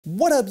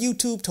What up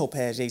YouTube,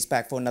 Topaz Jace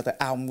back for another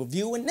album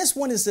review, and this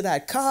one is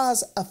that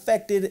Cozz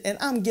Affected, and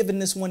I'm giving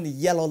this one the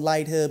yellow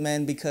light here,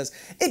 man, because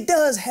it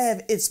does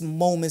have its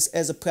moments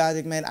as a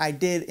project, man. I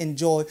did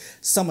enjoy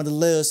some of the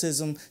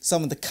lyricism,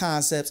 some of the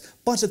concepts,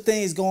 bunch of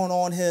things going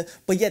on here,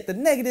 but yet the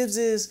negatives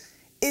is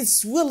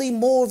it's really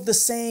more of the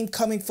same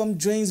coming from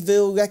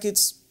Dreamsville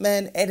Records,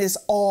 man, and it's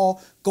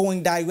all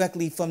going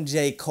directly from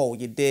J. Cole,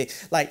 you dig?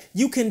 Like,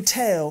 you can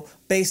tell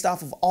based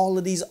off of all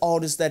of these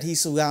artists that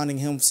he's surrounding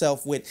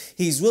himself with,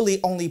 he's really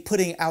only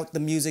putting out the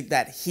music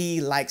that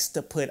he likes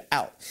to put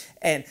out.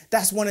 And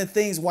that's one of the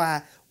things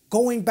why,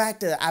 going back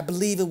to, I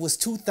believe it was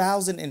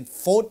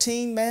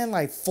 2014, man,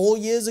 like 4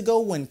 years ago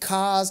when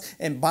Cozz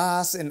and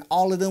Boss and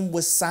all of them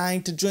was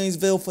signed to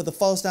Dreamsville for the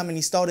first time and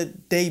he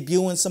started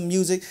debuting some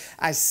music,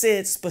 I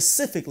said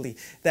specifically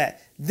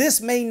that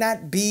this may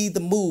not be the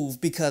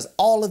move because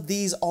all of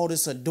these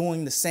artists are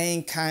doing the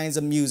same kinds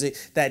of music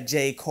that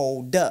J.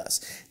 Cole does.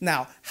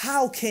 Now,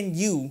 how can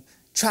you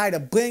try to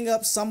bring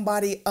up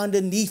somebody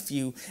underneath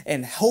you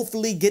and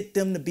hopefully get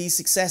them to be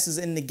successes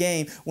in the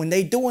game when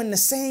they doing the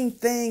same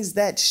things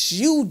that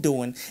you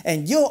doing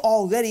and you're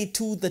already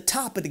to the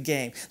top of the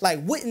game? Like,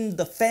 wouldn't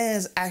the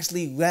fans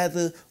actually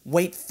rather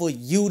wait for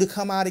you to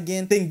come out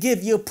again than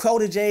give your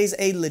proteges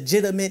a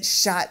legitimate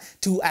shot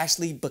to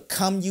actually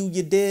become you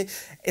did?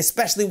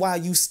 Especially while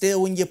you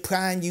still in your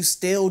prime, you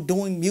still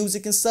doing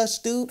music and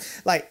such, dude.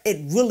 Like, it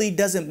really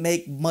doesn't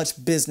make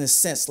much business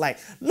sense. Like,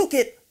 look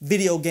at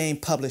video game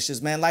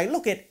publishers, man. Like,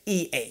 look at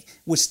EA,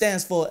 which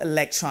stands for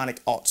Electronic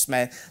Arts,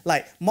 man.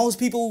 Like, most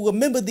people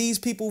remember these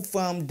people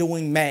from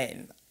doing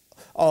Madden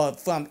or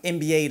from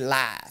NBA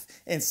Live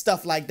and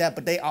stuff like that,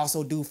 but they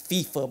also do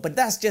FIFA, but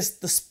that's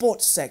just the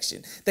sports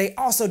section. They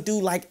also do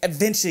like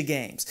adventure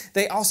games.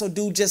 They also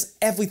do just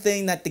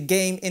everything that the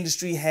game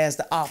industry has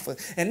to offer,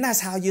 and that's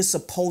how you're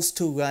supposed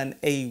to run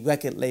a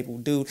record label,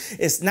 dude.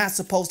 It's not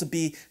supposed to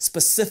be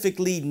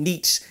specifically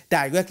niche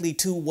directly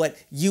to what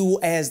you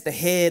as the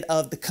head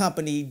of the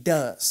company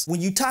does.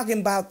 When you're talking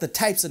about the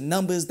types of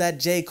numbers that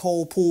J.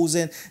 Cole pulls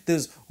in,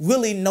 there's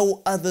really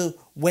no other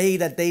way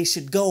that they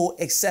should go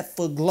except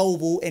for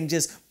global and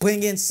just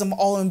bring in some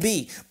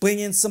R&B, bring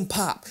in some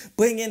pop,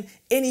 bring in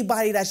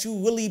anybody that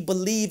you really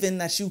believe in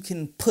that you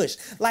can push.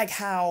 Like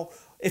how,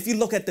 if you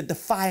look at the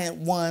Defiant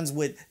Ones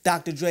with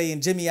Dr. Dre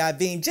and Jimmy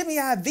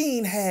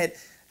Iovine had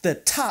the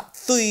top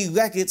 3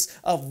 records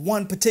of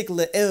one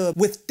particular era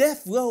with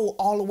Death Row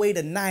all the way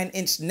to 9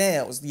 Inch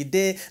Nails. You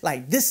did?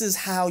 Like, this is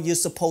how you're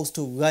supposed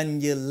to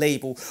run your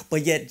label.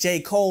 But yet J.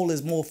 Cole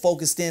is more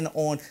focused in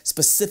on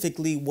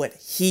specifically what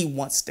he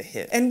wants to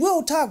hit. And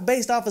we'll talk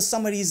based off of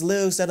some of these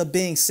lyrics that are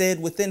being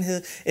said within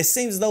here. It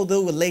seems as though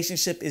the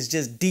relationship is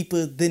just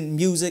deeper than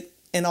music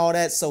and all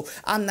that. So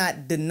I'm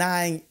not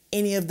denying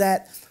any of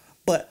that.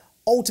 But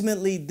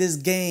ultimately, this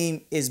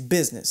game is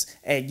business,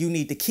 and you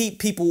need to keep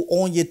people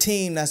on your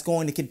team that's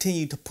going to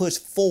continue to push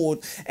forward.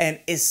 And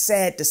it's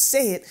sad to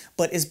say it,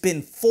 but it's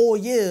been 4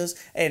 years,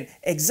 and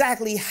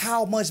exactly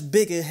how much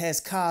bigger has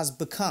Cozz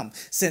become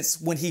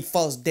since when he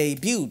first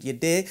debuted, you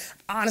dig?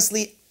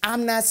 Honestly,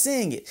 I'm not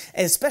seeing it,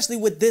 and especially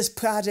with this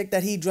project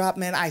that he dropped,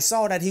 man. I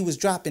saw that he was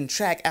dropping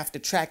track after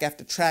track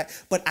after track,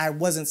 but I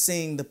wasn't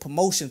seeing the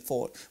promotion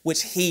for it,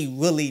 which he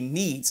really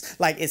needs.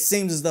 Like, it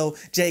seems as though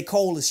J.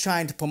 Cole is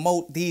trying to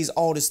promote these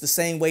artists the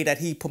same way that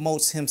he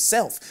promotes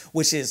himself,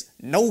 which is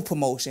no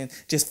promotion,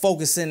 just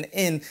focusing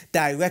in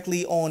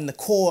directly on the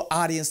core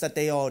audience that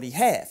they already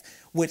have,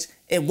 which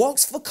it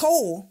works for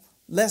Cole.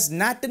 Let's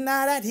not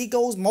deny that. He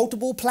goes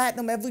multiple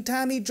platinum every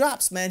time he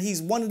drops, man.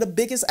 He's one of the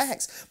biggest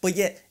acts, but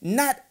yet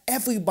not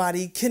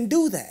everybody can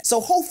do that.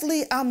 So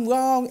hopefully I'm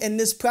wrong and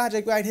this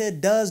project right here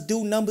does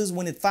do numbers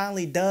when it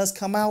finally does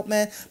come out,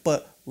 man.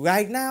 But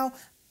right now,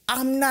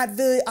 I'm not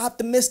very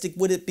optimistic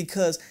with it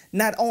because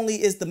not only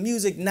is the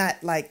music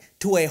not like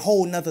to a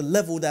whole nother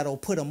level that'll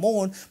put them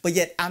on, but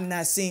yet I'm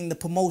not seeing the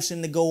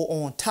promotion to go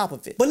on top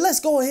of it. But let's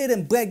go ahead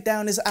and break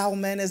down this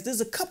album, man, as there's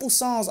a couple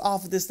songs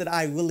off of this that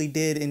I really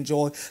did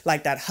enjoy,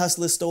 like that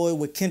Hustler Story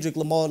with Kendrick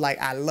Lamar.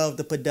 Like, I love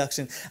the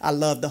production. I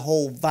love the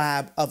whole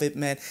vibe of it,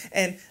 man.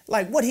 And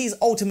like what he's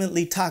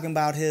ultimately talking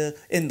about here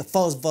in the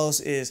first verse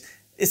is,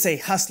 it's a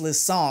hustler's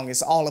song.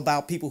 It's all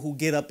about people who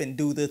get up and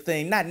do their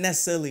thing. Not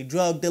necessarily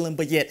drug dealing,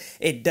 but yet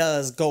it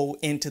does go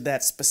into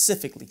that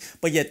specifically.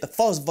 But yet the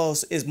first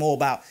verse is more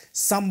about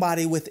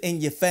somebody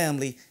within your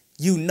family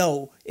you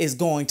know is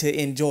going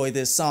to enjoy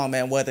this song,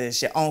 man, whether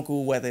it's your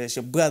uncle, whether it's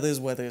your brothers,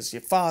 whether it's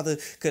your father,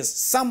 because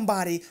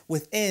somebody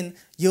within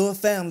your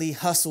family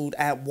hustled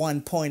at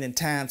one point in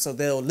time, so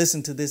they'll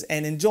listen to this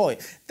and enjoy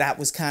it. That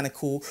was kind of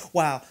cool.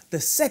 While the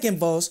second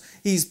verse,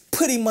 he's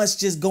pretty much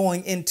just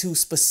going into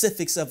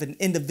specifics of an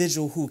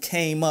individual who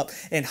came up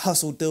and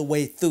hustled their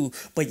way through,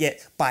 but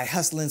yet by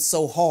hustling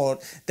so hard,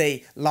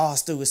 they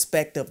lost the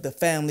respect of the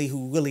family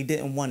who really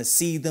didn't want to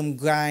see them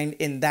grind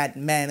in that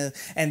manner,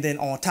 and then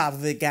on top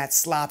of it got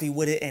sloppy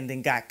with it and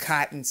then got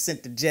caught and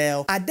sent to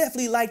jail. I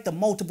definitely like the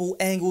multiple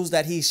angles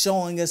that he's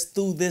showing us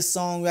through this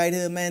song right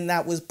here, man.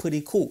 That was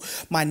pretty cool.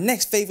 My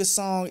next favorite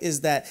song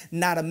is that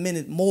Not a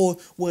Minute More,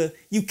 where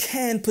you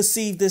can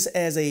perceive this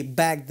as a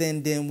back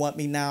then didn't want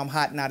me, now I'm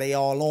hot, now they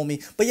all on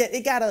me. But yet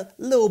it got a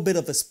little bit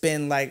of a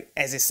spin, like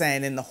as it's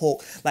saying in the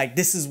hook, like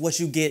this is what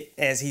you get,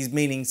 as he's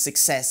meaning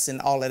success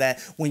and all of that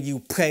when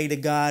you pray to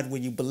God,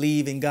 when you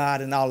believe in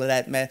God and all of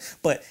that, man.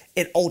 But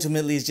it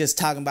ultimately is just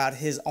talking about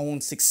his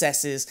own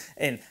successes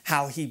and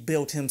how he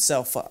built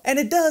himself up. And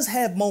it does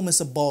have moments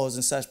of bars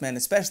and such, man,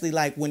 especially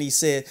like when he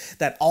said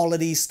that all of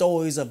these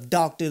stories of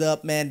doctored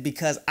up, man,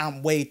 because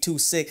I'm way too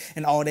sick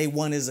and all they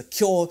want is a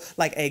cure,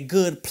 like a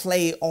good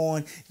play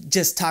on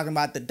just talking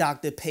about the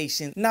doctor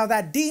patient. Now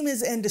that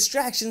Demons and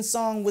Distractions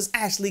song was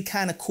actually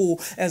kind of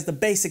cool, as the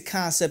basic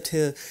concept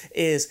here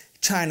is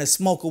trying to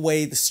smoke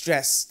away the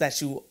stress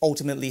that you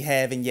ultimately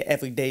have in your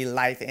everyday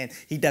life, and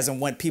he doesn't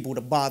want people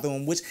to bother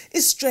him, which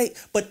is straight.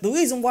 But the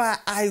reason why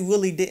I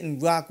really didn't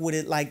rock with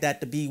it like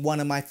that to be one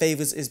of my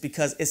favorites is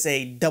because it's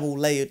a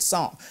double-layered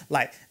song.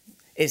 Like,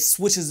 it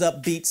switches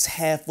up beats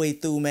halfway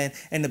through, man,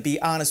 and to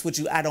be honest with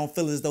you, I don't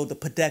feel as though the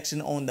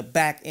production on the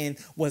back end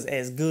was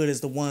as good as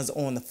the ones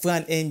on the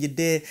front end you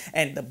did,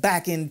 and the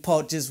back end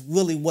part just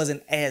really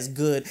wasn't as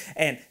good.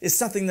 And it's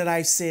something that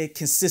I've said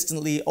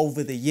consistently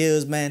over the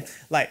years, man.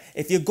 Like,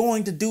 if you're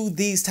going to do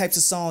these types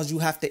of songs, you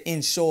have to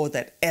ensure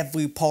that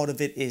every part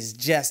of it is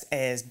just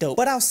as dope.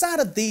 But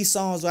outside of these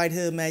songs right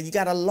here, man, you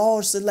got a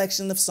large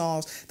selection of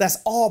songs that's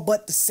all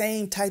but the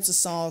same types of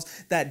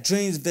songs that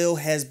Dreamsville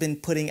has been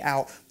putting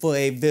out for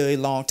a very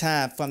long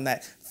time, from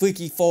that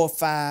Freaky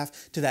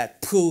 4-5 to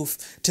that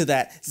Proof to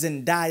that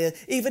Zendaya,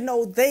 even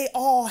though they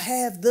all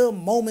have the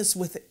moments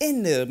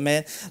within there,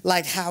 man.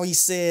 Like how he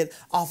said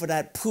off of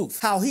that Proof,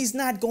 how he's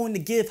not going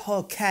to give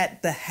her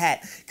cat the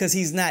hat because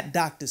he's not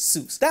Dr.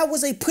 Seuss. That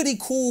was a pretty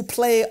cool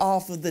play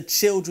off of the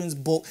children's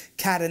book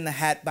Cat in the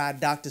Hat by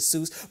Dr.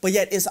 Seuss, but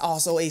yet it's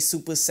also a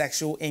super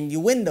sexual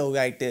innuendo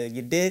right there,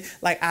 you did?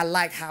 Like, I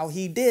like how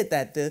he did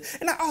that there.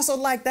 And I also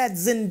like that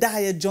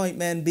Zendaya joint,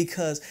 man,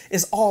 because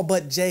it's all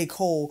but J.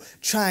 Cole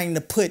trying to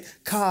put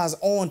Cozz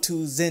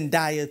onto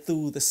Zendaya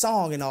through the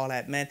song and all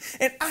that, man.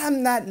 And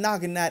I'm not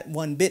knocking that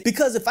one bit,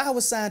 because if I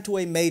was signed to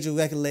a major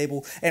record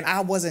label and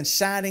I wasn't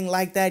shining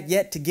like that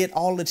yet to get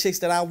all the chicks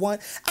that I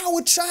want, I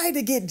would try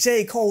to get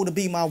J. Cole to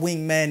be my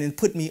wingman and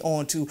put me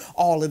onto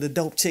all of the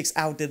dope chicks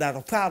out there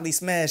that'll probably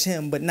smash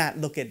him but not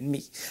look at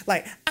me.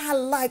 Like, I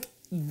like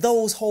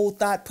those whole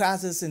thought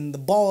process and the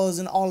bars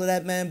and all of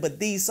that, man, but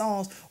these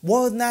songs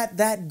were not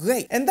that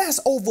great. And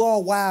that's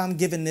overall why I'm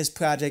giving this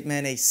project,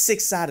 man, a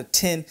 6 out of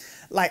 10.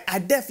 Like, I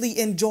definitely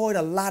enjoyed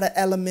a lot of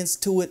elements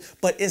to it,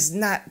 but it's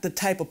not the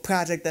type of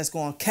project that's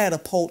going to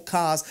catapult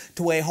Cozz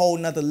to a whole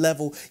nother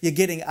level. You're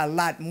getting a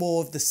lot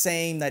more of the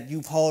same that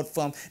you've heard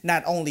from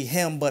not only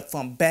him, but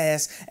from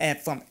Bass and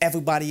from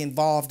everybody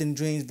involved in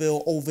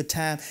Dreamsville over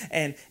time.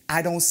 And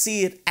I don't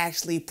see it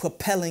actually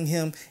propelling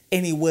him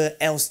anywhere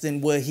else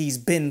than where he's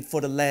been for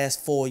the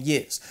last 4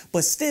 years.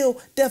 But still,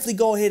 definitely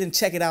go ahead and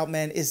check it out,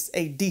 man. It's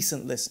a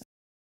decent listen.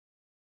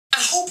 I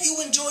hope you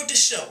enjoyed the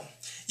show.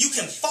 You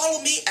can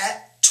follow me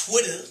at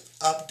Twitter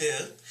up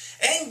there,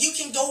 and you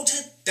can go to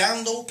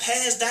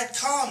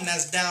downloadpaz.com,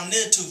 that's down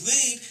there, to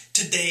read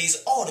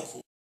today's article.